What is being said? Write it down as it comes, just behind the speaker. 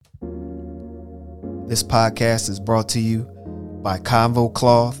This podcast is brought to you by Convo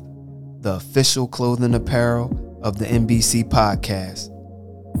Cloth, the official clothing apparel of the NBC podcast.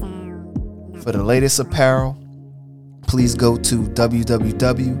 For the latest apparel, please go to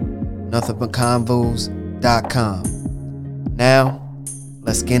www.nothingbutconvos.com. Now,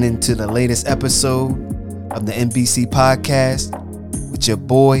 let's get into the latest episode of the NBC podcast with your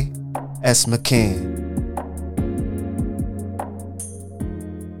boy, S. McCann.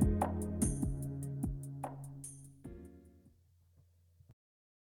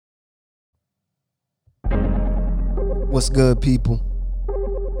 What's good, people?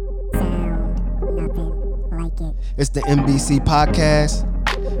 Nothing like it. It's the NBC podcast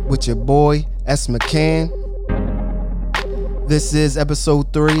with your boy, S. McCann. This is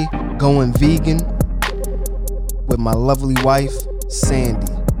episode 3, Going Vegan, with my lovely wife,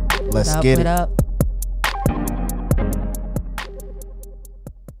 Sandy. Let's get it. Up.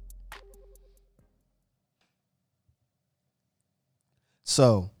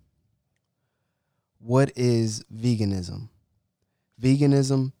 So, what is veganism?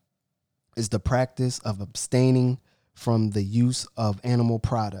 Veganism is the practice of abstaining from the use of animal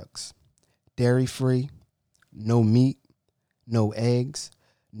products. Dairy-free, no meat, no eggs,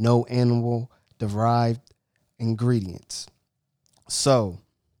 no animal-derived ingredients. So,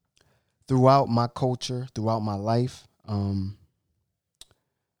 throughout my culture, throughout my life, the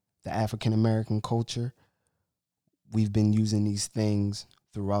African-American culture, we've been using these things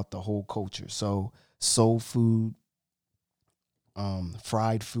throughout the whole culture. So, soul food,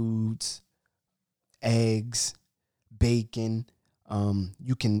 fried foods, eggs, bacon,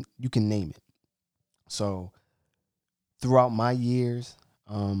 you can name it. So throughout my years,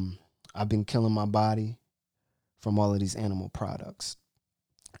 I've been killing my body from all of these animal products.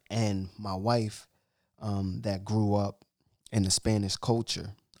 And my wife, that grew up in the Spanish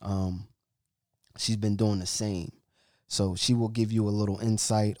culture, she's been doing the same. So she will give you a little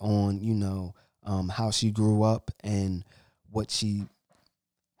insight on, how she grew up and what she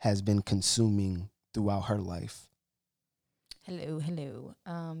has been consuming throughout her life. Hello.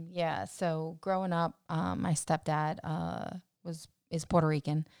 So growing up, my stepdad is Puerto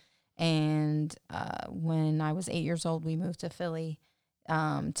Rican, and when I was 8 years old, we moved to Philly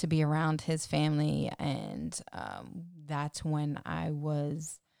to be around his family, and that's when I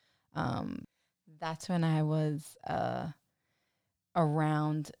was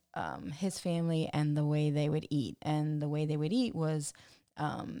around his family and the way they would eat. And the way they would eat was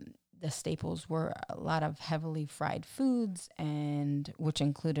the staples were a lot of heavily fried foods, and which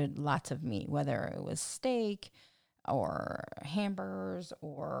included lots of meat, whether it was steak or hamburgers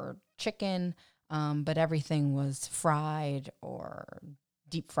or chicken, but everything was fried or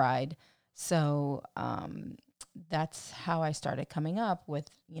deep fried. So that's how I started coming up with,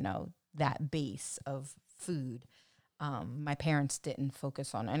 that base of food. My parents didn't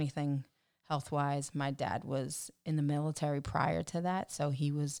focus on anything health-wise. My dad was in the military prior to that, so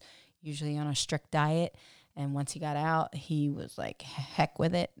he was usually on a strict diet. And once he got out, he was like, heck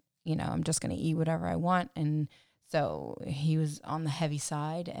with it. I'm just going to eat whatever I want. And so he was on the heavy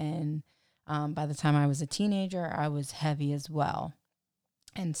side. And by the time I was a teenager, I was heavy as well.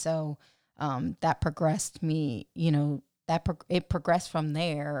 And so that progressed me, it progressed from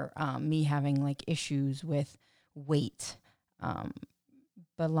there, me having like issues with weight.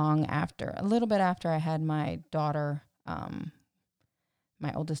 But a little bit after I had my daughter,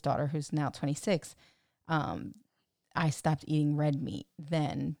 my oldest daughter, who's now 26, I stopped eating red meat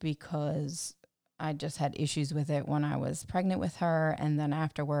then because I just had issues with it when I was pregnant with her. And then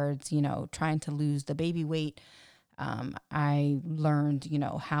afterwards, trying to lose the baby weight, I learned,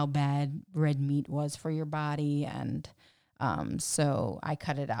 how bad red meat was for your body. And so I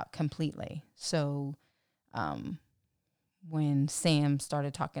cut it out completely. So when Sam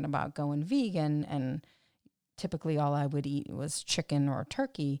started talking about going vegan, and typically all I would eat was chicken or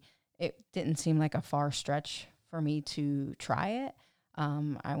turkey, it didn't seem like a far stretch for me to try it.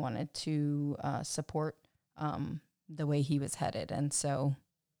 I wanted to support the way he was headed. And so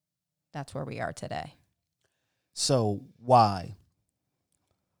that's where we are today. So why?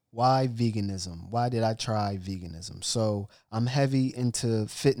 Why veganism? Why did I try veganism? So I'm heavy into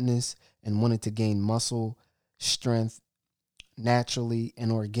fitness and wanted to gain muscle, strength, naturally and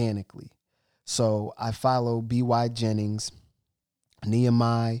organically. So I follow B.Y. Jennings,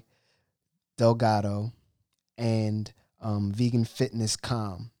 Nehemiah Delgado, and Vegan Fitness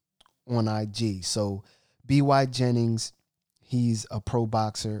Com on IG. So B.Y. Jennings, he's a pro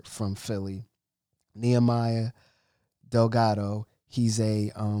boxer from Philly. Nehemiah Delgado, he's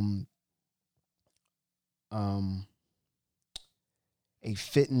a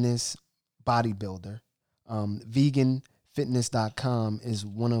fitness bodybuilder. Veganfitness.com is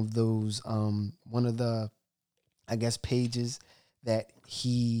one of those, one of the, I guess, pages that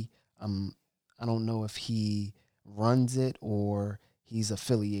he, I don't know if he runs it or he's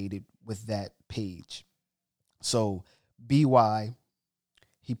affiliated with that page. So BY,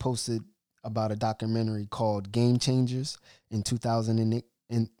 he posted about a documentary called Game Changers in 2008.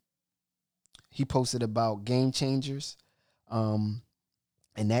 And he posted about Game Changers, um,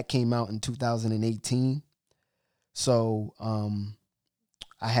 and that came out in 2018. So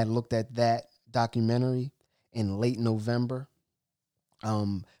I had looked at that documentary in late November,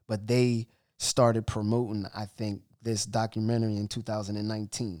 but they started promoting, I think, this documentary in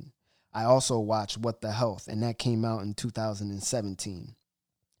 2019. I also watched What the Health, and that came out in 2017.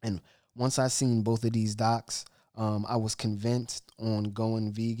 And once I seen both of these docs, I was convinced on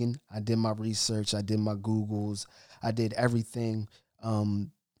going vegan. I did my research, I did my Googles, I did everything,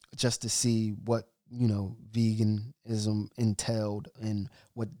 just to see what, veganism entailed and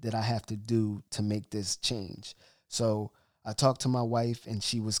what did I have to do to make this change. So I talked to my wife, and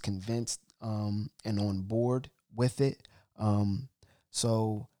she was convinced, and on board with it.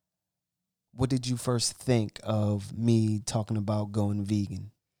 So, what did you first think of me talking about going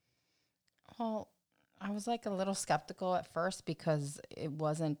vegan? Well, I was like a little skeptical at first because it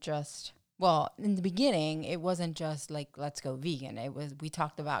wasn't just, well, in the beginning, it wasn't just like, let's go vegan. It was, we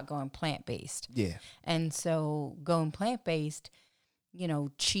talked about going plant based. Yeah, And so going plant based,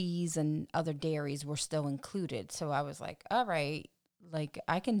 cheese and other dairies were still included. So I was like, all right, like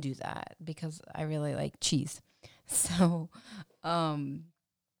I can do that because I really like cheese. So, um,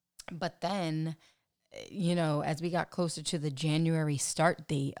 but then, as we got closer to the January start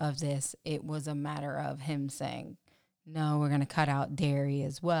date of this, it was a matter of him saying, no, we're going to cut out dairy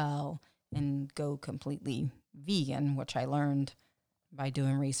as well and go completely vegan, which I learned by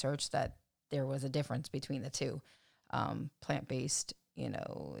doing research that there was a difference between the two. Plant based,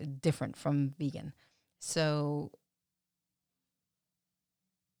 different from vegan. So,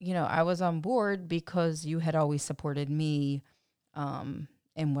 I was on board because you had always supported me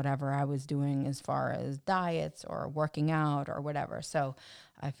in whatever I was doing as far as diets or working out or whatever. So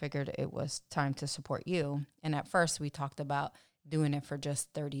I figured it was time to support you. And at first we talked about doing it for just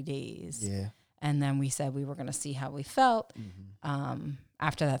 30 days. yeah, And then we said we were going to see how we felt mm-hmm.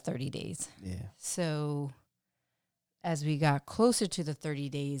 after that 30 days. Yeah, So as we got closer to the 30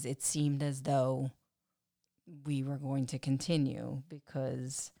 days, it seemed as though we were going to continue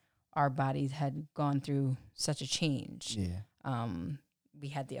because our bodies had gone through such a change. yeah, We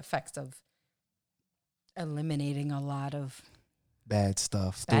had the effects of eliminating a lot of bad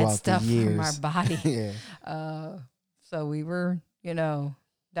stuff bad throughout the stuff from our years. body. Yeah, So we were,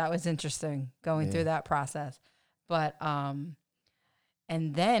 that was interesting going yeah, through that process. But and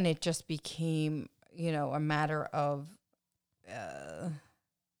then it just became, a matter of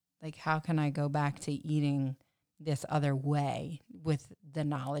like how can I go back to eating this other way with the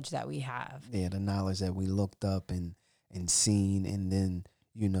knowledge that we have. yeah. The knowledge that we looked up and seen, and then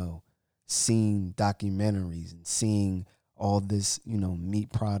seeing documentaries and seeing all this,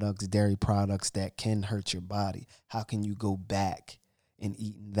 meat products, dairy products that can hurt your body. How can you go back and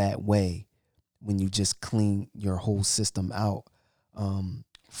eat that way when you just clean your whole system out,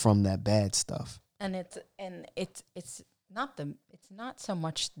 from that bad stuff? And it's not so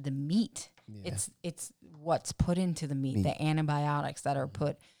much the meat. Yeah. It's what's put into the meat, the antibiotics that are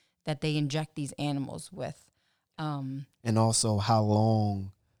put, that they inject these animals with. And also how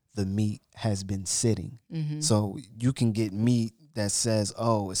long the meat has been sitting. Mm-hmm. So you can get meat that says,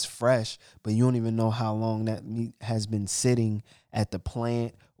 oh, it's fresh, but you don't even know how long that meat has been sitting at the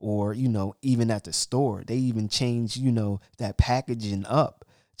plant or, even at the store. They even change, that packaging up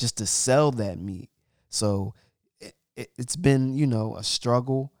just to sell that meat. So it's been, a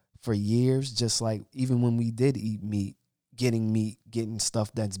struggle for years, just like even when we did eat meat, getting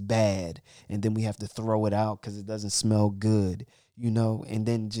stuff that's bad, and then we have to throw it out because it doesn't smell good, and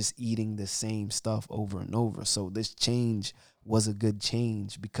then just eating the same stuff over and over. So this change was a good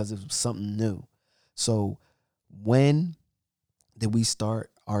change because it was something new. So when did we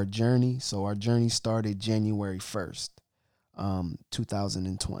start our journey? So our journey started January 1st,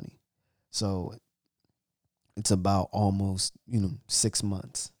 2020. So it's about almost, 6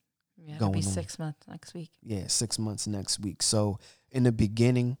 months. Yeah, it'll be going on. 6 months next week. Yeah, 6 months next week. So in the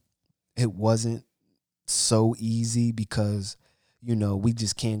beginning, it wasn't so easy because, we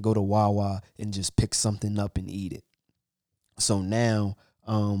just can't go to Wawa and just pick something up and eat it. So now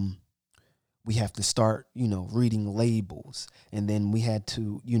we have to start, reading labels. And then we had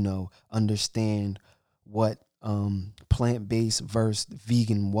to, understand what plant-based versus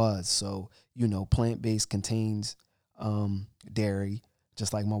vegan was. So, plant-based contains dairy,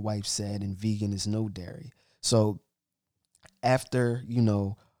 just like my wife said, and vegan is no dairy. So after,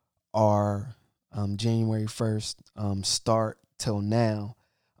 our January 1st start till now,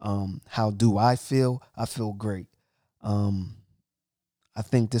 how do I feel? I feel great. Um, I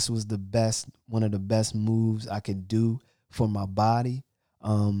think this was one of the best moves I could do for my body.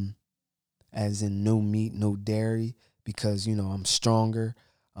 As in no meat, no dairy, because I'm stronger.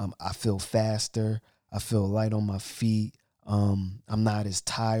 I feel faster. I feel light on my feet. I'm not as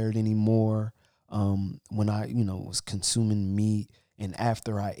tired anymore. When I was consuming meat, and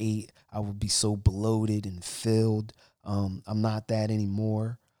after I ate, I would be so bloated and filled. I'm not that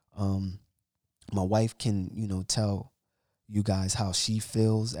anymore. Um, my wife can tell you guys how she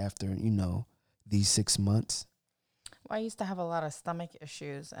feels after these 6 months. Well, I used to have a lot of stomach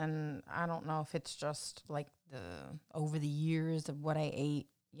issues, and I don't know if it's just like the over the years of what I ate,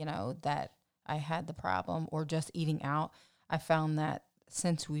 that I had the problem, or just eating out. I found that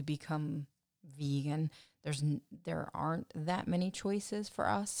since we become vegan, there aren't that many choices for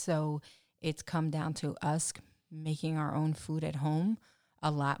us, so it's come down to us making our own food at home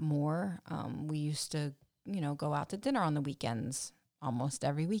a lot more. We used to, go out to dinner on the weekends almost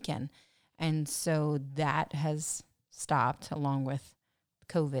every weekend, and so that has stopped along with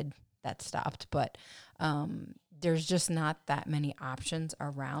COVID that stopped. But there's just not that many options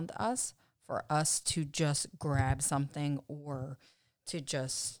around us for us to just grab something, or to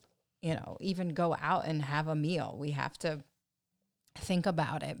just, even go out and have a meal. We have to think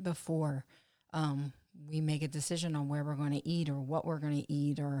about it before we make a decision on where we're going to eat or what we're going to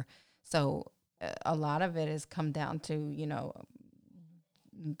eat. Or so a lot of it has come down to,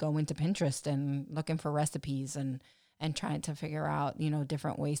 go into Pinterest and looking for recipes, and trying to figure out,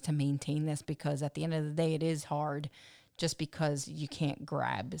 different ways to maintain this, because at the end of the day, it is hard just because you can't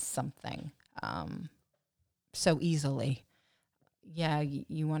grab something so easily. Yeah,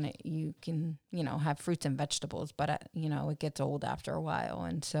 you can, have fruits and vegetables, but, it gets old after a while.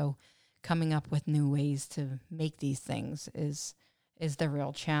 And so coming up with new ways to make these things is the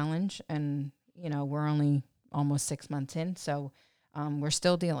real challenge. And, we're only almost 6 months in. So we're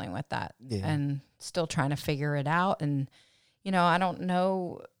still dealing with that, Yeah. and still trying to figure it out. And, I don't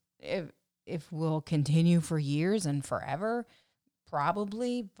know if we'll continue for years and forever,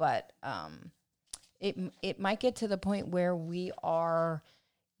 probably, but it might get to the point where we are,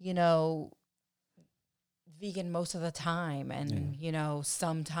 you know, vegan most of the time. And,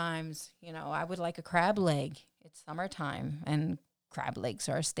 sometimes, I would like a crab leg. It's summertime, and crab legs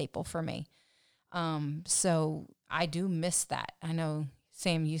are a staple for me. So I do miss that. I know,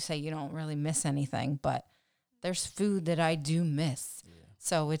 Sam, you say you don't really miss anything, but there's food that I do miss. Yeah.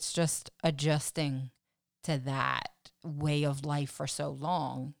 So it's just adjusting to that way of life for so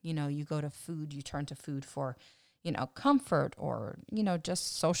long. You go to food, you turn to food for, comfort, or,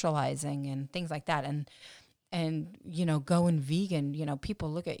 just socializing and things like that. And going vegan,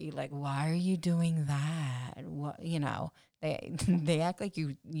 people look at you like, why are you doing that? What, they act like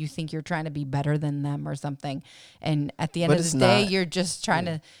you think you're trying to be better than them or something. And at the end of the day, you're just trying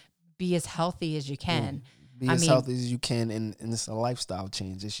to be as healthy as you can. Be as healthy as you can, and it's a lifestyle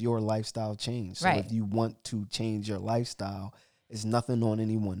change. It's your lifestyle change. So if you want to change your lifestyle, it's nothing on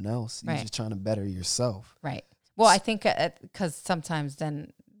anyone else. You're just trying to better yourself. Right. Well, I think because sometimes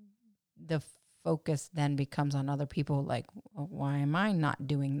then the focus then becomes on other people, like, well, why am I not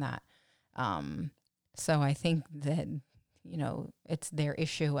doing that? So I think that, it's their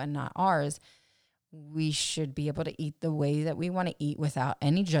issue and not ours. We should be able to eat the way that we want to eat without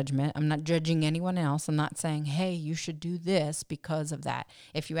any judgment. I'm not judging anyone else. I'm not saying, hey, you should do this because of that.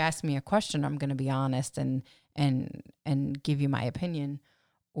 If you ask me a question, I'm going to be honest and give you my opinion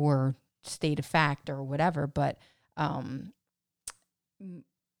or state a fact or whatever. But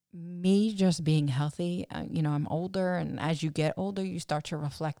me just being healthy, I'm older, and as you get older, you start to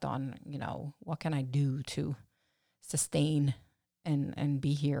reflect on, what can I do to sustain and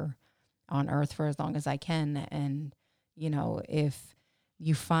be here on earth for as long as I can. And, if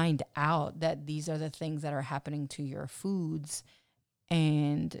you find out that these are the things that are happening to your foods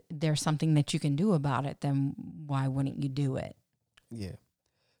and there's something that you can do about it, then why wouldn't you do it? Yeah.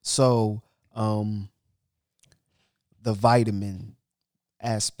 So, the vitamin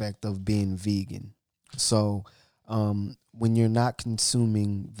aspect of being vegan. So, when you're not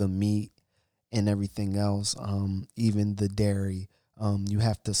consuming the meat and everything else, even the dairy, you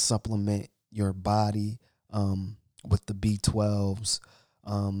have to supplement your body with the B12s,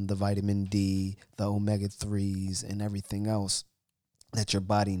 the vitamin D, the omega 3s, and everything else. that your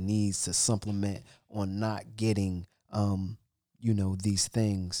body needs to supplement on not getting, these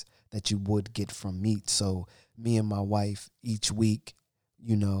things that you would get from meat. So me and my wife each week,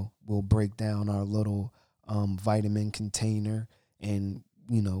 we'll break down our little vitamin container, and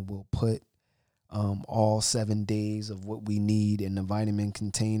we'll put all 7 days of what we need in the vitamin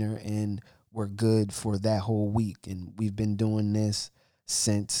container, and we're good for that whole week. And we've been doing this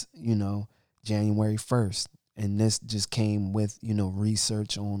since, January 1st. And this just came with,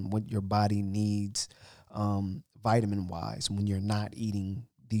 research on what your body needs vitamin wise when you're not eating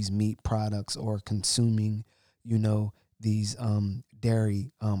these meat products or consuming, these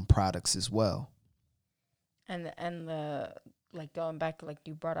dairy products as well. And the like going back, like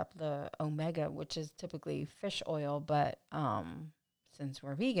you brought up the omega, which is typically fish oil, but since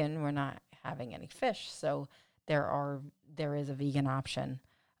we're vegan, we're not having any fish, so there is a vegan option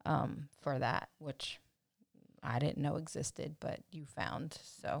for that, which I didn't know existed, but you found.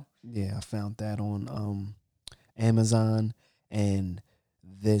 So Yeah, I found that on Amazon, and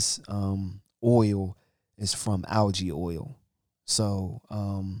this oil is from algae oil. So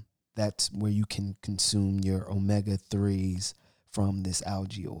that's where you can consume your omega 3s from this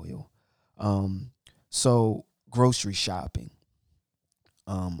algae oil. Um, so, grocery shopping.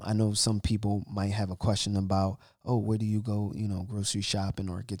 I know some people might have a question about, oh, where do you go, grocery shopping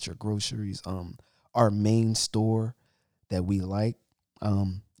or get your groceries? Our main store that we like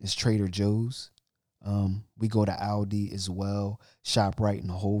is Trader Joe's. We go to Aldi as well, ShopRite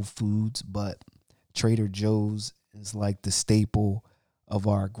and Whole Foods, but Trader Joe's is like the staple of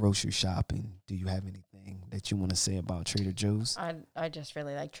our grocery shopping. Do you have anything that you want to say about Trader Joe's? I just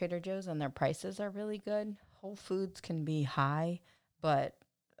really like Trader Joe's, and their prices are really good. Whole Foods can be high, but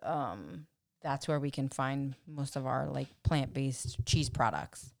um, that's where we can find most of our like plant based cheese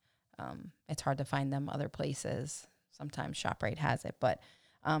products. It's hard to find them other places. Sometimes ShopRite has it, but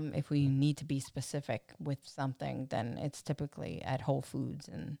if we need to be specific with something, then it's typically at Whole Foods,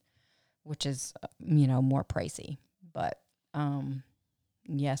 and which is more pricey. But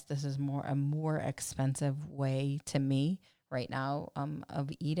yes, this is a more expensive way to me right now of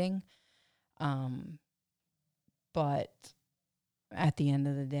eating. Um, but at the end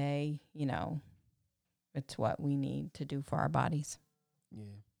of the day, it's what we need to do for our bodies. Yeah.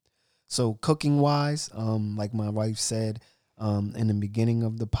 So cooking wise, like my wife said, in the beginning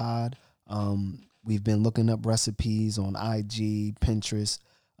of the pod, we've been looking up recipes on IG, Pinterest.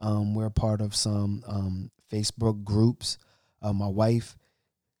 We're part of some Facebook groups. My wife,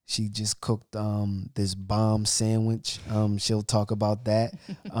 she just cooked this bomb sandwich. She'll talk about that.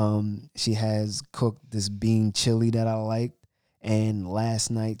 She has cooked this bean chili that I like. And last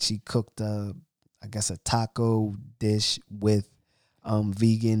night she cooked I guess a taco dish with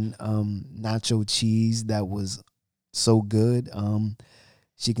vegan nacho cheese that was so good.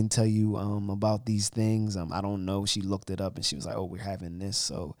 She can tell you about these things. I don't know. She looked it up and she was like, "Oh, we're having this,"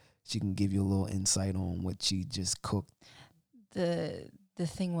 so she can give you a little insight on what she just cooked. The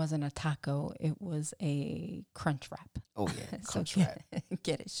thing wasn't a taco; it was a crunch wrap. Oh yeah, So crunch wrap.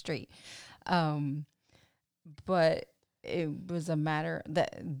 get it straight. Um, but it was a matter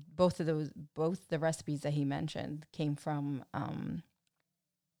that both the recipes that he mentioned came from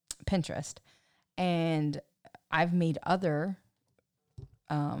Pinterest, and I've made other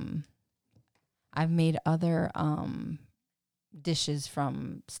um, dishes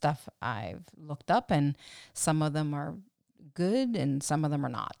from stuff I've looked up, and some of them are good and some of them are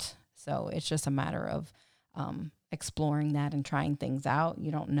not. So it's just a matter of exploring that and trying things out.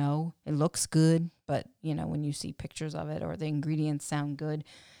 You don't know. It looks good, but when you see pictures of it or the ingredients sound good,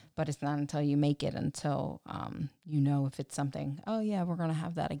 but it's not until you make it until if it's something. Oh yeah, we're gonna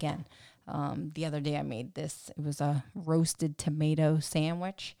have that again. The other day I made this. It was a roasted tomato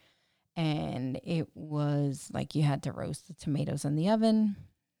sandwich, and it was like you had to roast the tomatoes in the oven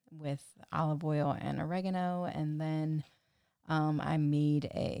with olive oil and oregano, and then I made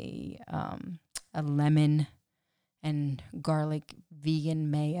a lemon and garlic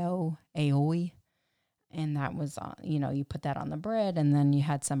vegan mayo aioli, and that was you put that on the bread, and then you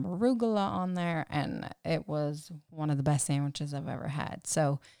had some arugula on there, and it was one of the best sandwiches I've ever had.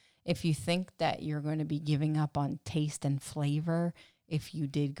 So if you think that you're going to be giving up on taste and flavor if you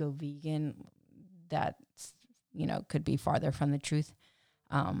did go vegan, that's could be farther from the truth.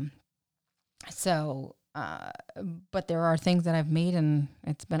 um so but there are things that I've made and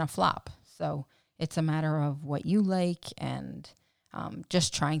it's been a flop. So it's a matter of what you like, and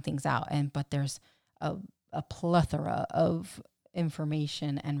just trying things out. But there's a plethora of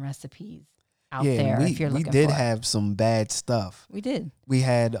information and recipes out Yeah, and there we if you're we looking did for it. have some bad stuff. We did. We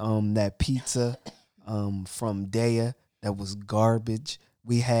had that pizza from Daya. that was garbage.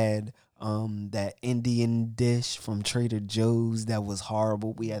 We had that Indian dish from Trader Joe's that was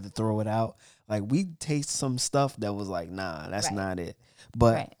horrible. We had to throw it out. Like, we taste some stuff that was like, nah, that's Right. not it.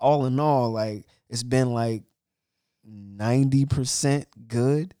 But Right. all in all, like, it's been like 90%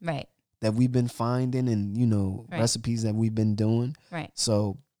 good Right. that we've been finding, and Right. recipes that we've been doing. Right.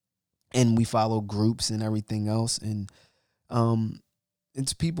 So, and we follow groups and everything else, and um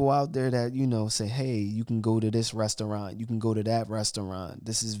it's people out there that say, hey, you can go to this restaurant, you can go to that restaurant,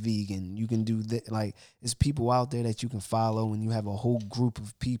 this is vegan, you can do that. Like, it's people out there that you can follow, and you have a whole group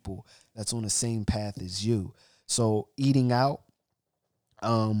of people that's on the same path as you. So eating out,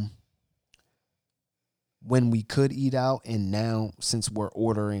 when we could eat out, and now since we're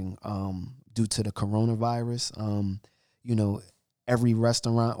ordering due to the coronavirus, you know every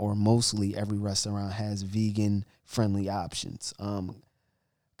restaurant, or mostly every restaurant, has vegan friendly options.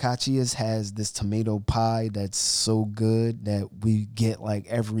 Cachia's has this tomato pie that's so good that we get like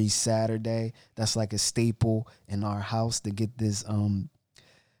every Saturday. That's like a staple in our house, to get this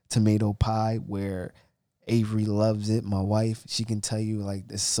tomato pie, where Avery loves it. My wife, she can tell you, like,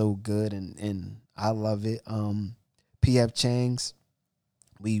 it's so good, and I love it. PF Chang's,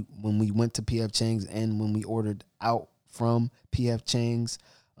 when we went to PF Chang's, and when we ordered out from PF Chang's,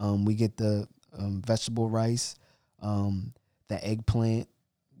 we get the vegetable rice. The eggplant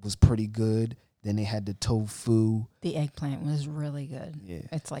was pretty good. Then they had the tofu. The eggplant was really good. Yeah.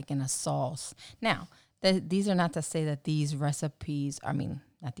 It's like in a sauce. Now, these are not to say that these recipes,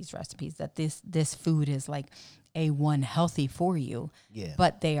 not these recipes, that this food is like A1 healthy for you. Yeah.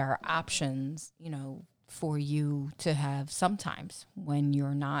 But they are options, for you to have sometimes when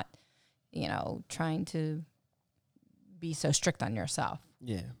you're not, trying to be so strict on yourself.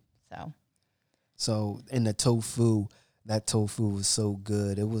 Yeah. So, in the tofu, that tofu was so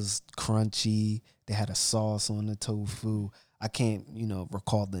good. It was crunchy. They had a sauce on the tofu. I can't,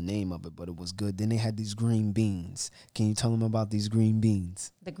 recall the name of it, but it was good. Then they had these green beans. Can you tell them about these green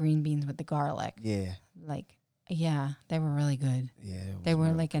beans? the green beans with the garlic. Yeah. Yeah, they were really good. Yeah. They were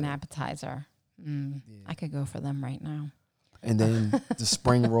really like an good. appetizer. Yeah. I could go for them right now. And then the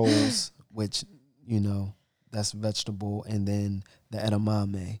spring rolls, which, that's vegetable. And then the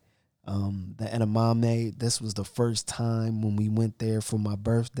edamame. The edamame, this was the first time when we went there for my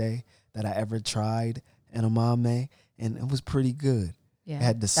birthday that I ever tried edamame, and it was pretty good. Yeah, It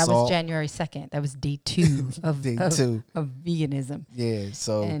had the that salt. was January 2nd. That was day 2 of Day of, two. of veganism. Yeah,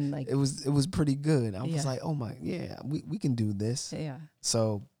 so And like, it was pretty good. I was Yeah. like, oh my, yeah, we can do this. yeah,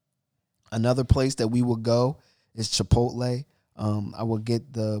 So another place that we would go is Chipotle. I would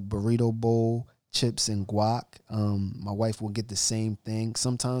get the burrito bowl, chips, and guac. My wife will get the same thing.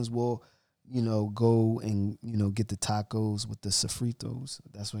 Sometimes we'll, go and, get the tacos with the sofritos.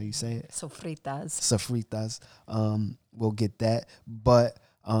 That's what you say it. sofritas. Sofritas. We'll get that. But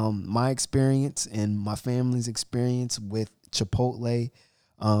my experience and my family's experience with Chipotle,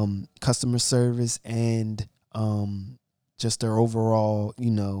 customer service, and just their overall,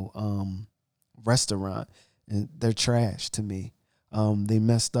 restaurant, and they're trash to me. They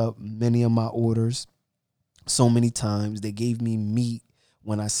messed up many of my orders so many times. They gave me meat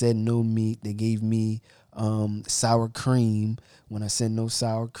when I said no meat. They gave me sour cream when I said no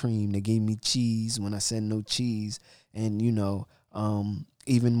sour cream. They gave me cheese when I said no cheese. And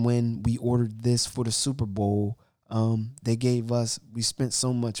even when we ordered this for the Super Bowl, we spent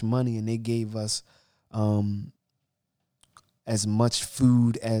so much money, and they gave us as much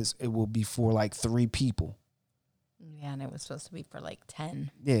food as it will be for like 3 people. Yeah, and it was supposed to be for like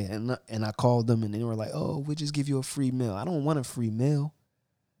 10. Yeah, and I called them, and they were like, "Oh, we'll just give you a free meal." I don't want a free meal.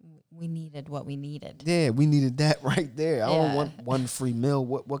 We needed what we needed. Yeah, we needed that right there. I don't Yeah. want one free meal.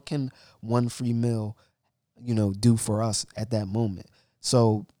 What can one free meal, do for us at that moment?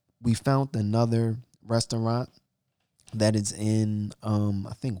 So we found another restaurant that is in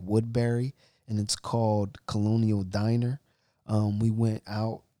I think Woodbury, and it's called Colonial Diner. We went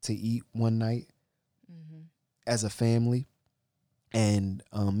out to eat one night Mm-hmm. as a family, and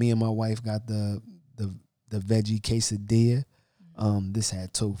me and my wife got the veggie quesadilla. This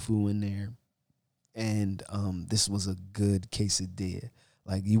had tofu in there, and this was a good quesadilla.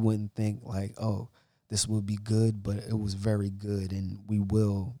 Like, you wouldn't think like, oh, this would be good, but it was very good, and we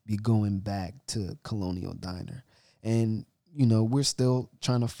will be going back to Colonial Diner. And we're still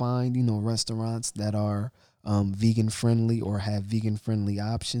trying to find restaurants that are vegan friendly or have vegan friendly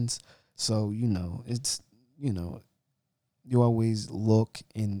options. So it's you always look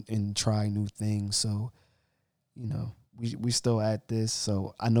and try new things. So we still at this.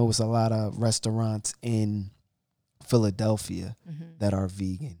 So I know it's a lot of restaurants in Philadelphia Mm-hmm. that are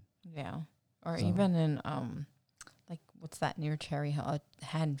vegan. Yeah. Or So- even in what's that near Cherry Hill?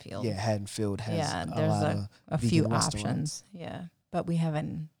 Haddonfield. Yeah, Haddonfield has there's lot of a vegan few restaurants. options. Yeah, but we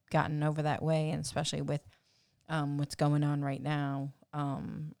haven't gotten over that way, and especially with what's going on right now.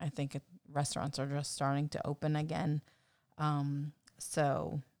 I think restaurants are just starting to open again.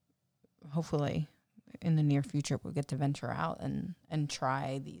 So hopefully in the near future we'll get to venture out and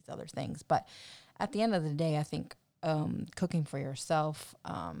try these other things. But at the end of the day, I think cooking for yourself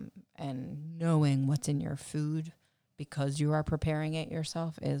and knowing what's in your food because you are preparing it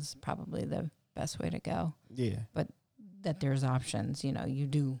yourself is probably the best way to go. Yeah. But that there's options, you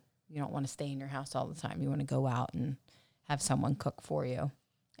don't want to stay in your house all the time. You want to go out and have someone cook for you.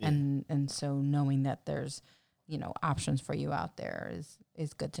 Yeah. And so knowing that there's, options for you out there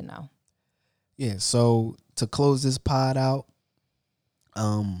is good to know. Yeah. So to close this pod out,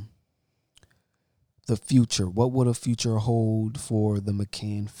 the future, what will the future hold for the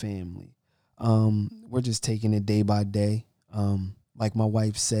McCann family? We're just taking it day by day. Like my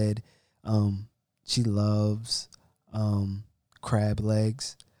wife said, she loves crab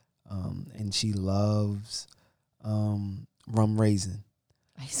legs, and she loves rum raisin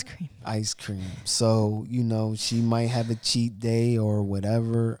ice cream. So she might have a cheat day or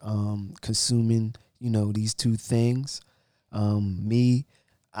whatever, consuming these two things. Me,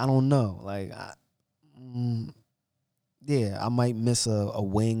 I don't know. Like I might miss a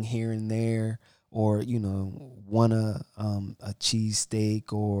wing here and there, or want a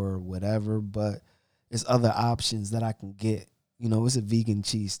cheesesteak or whatever, but there's other options that I can get. It's a vegan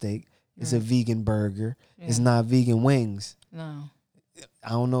cheesesteak, it's a vegan burger, it's not vegan wings. No, I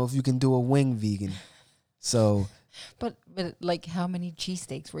don't know if you can do a wing vegan. So but like, how many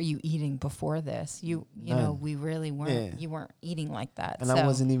cheesesteaks were you eating before this? We really weren't. You weren't eating like that, and I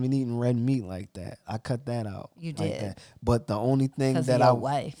wasn't even eating red meat like that. I cut that out. You like did. that. But the only thing that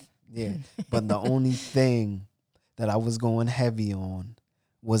wife. Yeah. But the only thing that I was going heavy on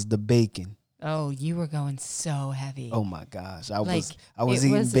was the bacon. Oh, you were going so heavy. Oh my gosh. I was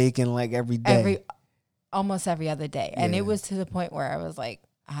eating bacon like every day. Almost every other day. And it was to the point where I was like,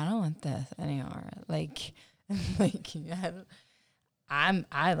 I don't want this anymore. I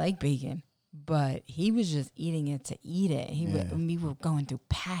like bacon, but he was just eating it to eat it. We were going through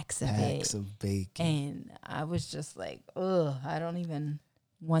packs of bacon. And I was just like, ugh, I don't even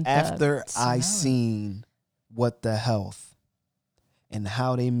want After I seen What the Health and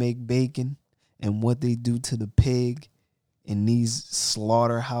how they make bacon and what they do to the pig in these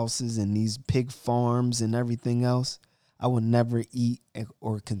slaughterhouses and these pig farms and everything else, I would never eat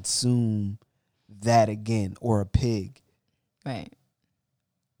or consume that again, or a pig. Right.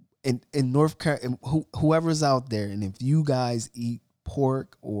 In North Carolina, whoever's out there, and if you guys eat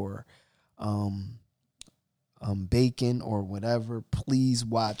pork or bacon or whatever, please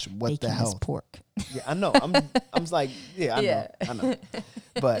watch What bacon the Health. Is pork. Yeah, I know. I'm like, I know.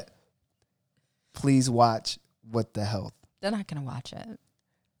 But please watch What the Health. They're not gonna watch it.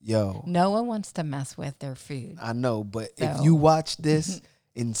 Yo. No one wants to mess with their food. I know, but if you watch this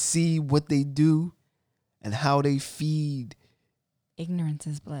and see what they do and how they feed. Ignorance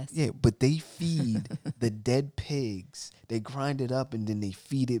is bliss. Yeah, but they feed the dead pigs. They grind it up and then they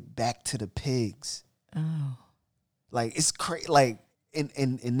feed it back to the pigs. Oh. Like, it's crazy. Like,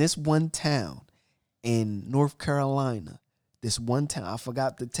 in this one town in North Carolina, this one town, I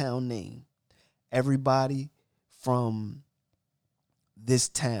forgot the town name. Everybody from this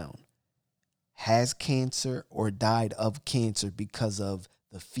town has cancer or died of cancer because of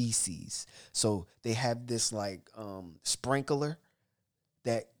the feces. So they have this like sprinkler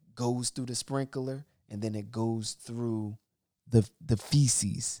that goes through the sprinkler, and then it goes through the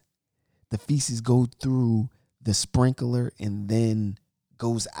feces. The feces go through the sprinkler and then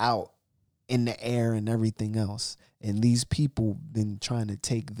goes out in the air and everything else. And these people been trying to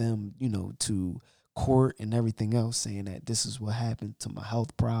take them, to court and everything else, saying that this is what happened to my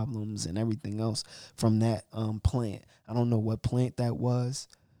health problems and everything else from that plant. I don't know what plant that was,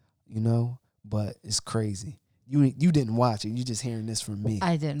 but it's crazy. You didn't watch it. You just hearing this from me.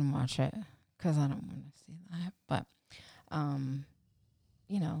 I didn't watch it because I don't want to see that. But,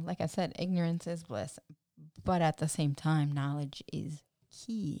 like I said, ignorance is bliss. But at the same time, knowledge is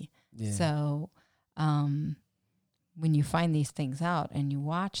key. Yeah. So when you find these things out and you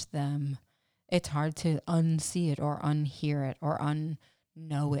watch them, it's hard to unsee it or unhear it or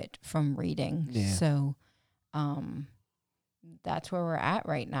unknow it from reading. Yeah. So that's where we're at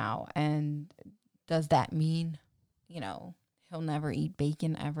right now. And does that mean, he'll never eat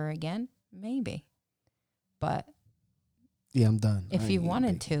bacon ever again? Maybe. But yeah, I'm done. If you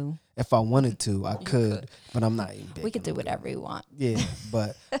wanted to. If I wanted to, I could, but I'm not eating bacon. We could do whatever we want. Yeah,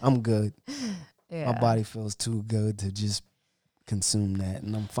 but I'm good. My body feels too good to just consume that,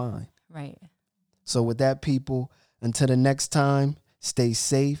 and I'm fine. Right. So with that, people, until the next time, stay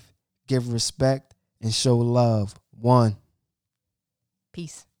safe, give respect, and show love. 1.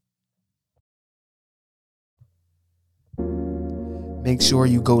 Peace. Make sure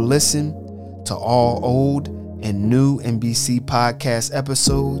you go listen to all old and new NBC podcast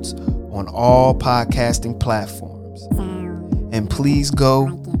episodes on all podcasting platforms. And please go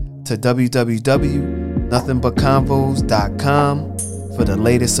to www.nothingbutconvos.com for the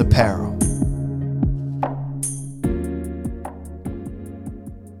latest apparel.